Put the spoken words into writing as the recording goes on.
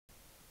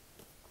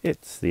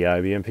It's the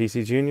IBM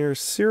PCjr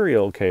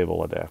serial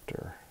cable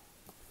adapter.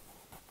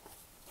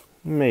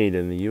 Made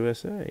in the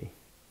USA.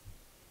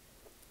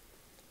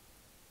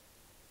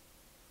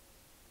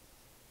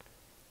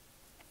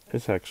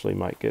 This actually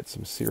might get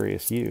some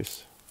serious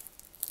use.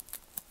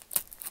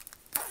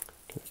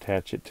 Can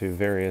attach it to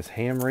various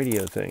ham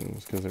radio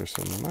things because there's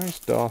some nice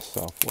DOS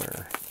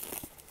software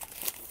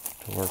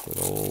to work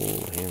with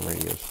old ham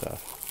radio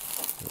stuff.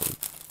 We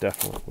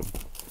definitely would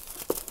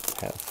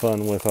have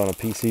fun with on a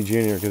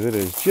PCjr because it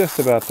is just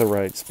about the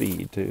right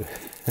speed to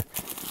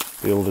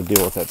be able to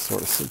deal with that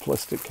sort of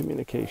simplistic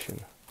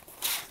communication.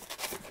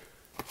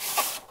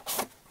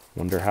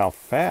 Wonder how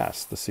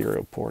fast the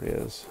serial port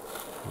is.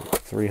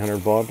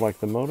 300 baud like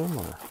the modem,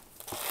 or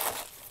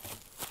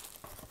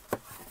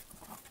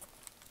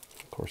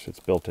of course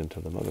it's built into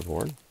the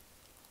motherboard.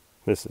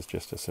 This is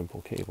just a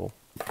simple cable.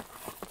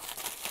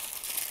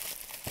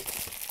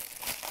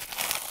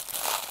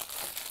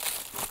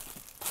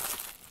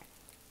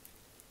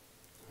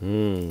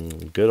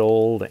 Good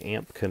old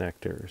amp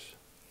connectors.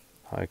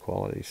 High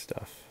quality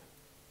stuff.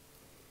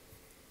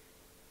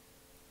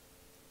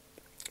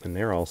 And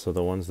they're also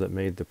the ones that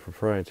made the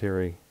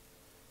proprietary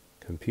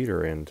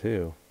computer in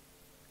too.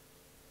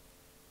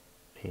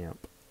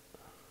 Amp.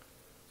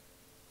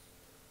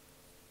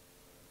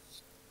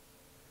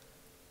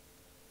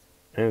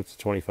 And it's a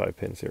 25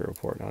 pin serial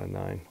port, not a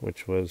 9,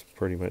 which was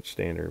pretty much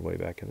standard way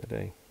back in the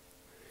day.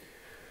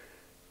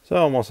 So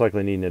I'll most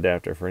likely need an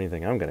adapter for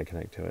anything I'm going to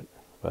connect to it,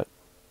 but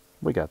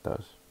we got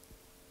those.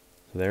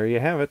 So there you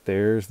have it.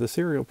 There's the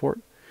serial port.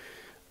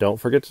 Don't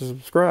forget to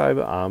subscribe.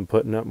 I'm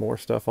putting up more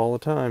stuff all the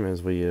time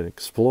as we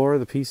explore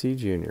the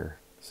PCjr.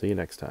 See you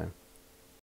next time.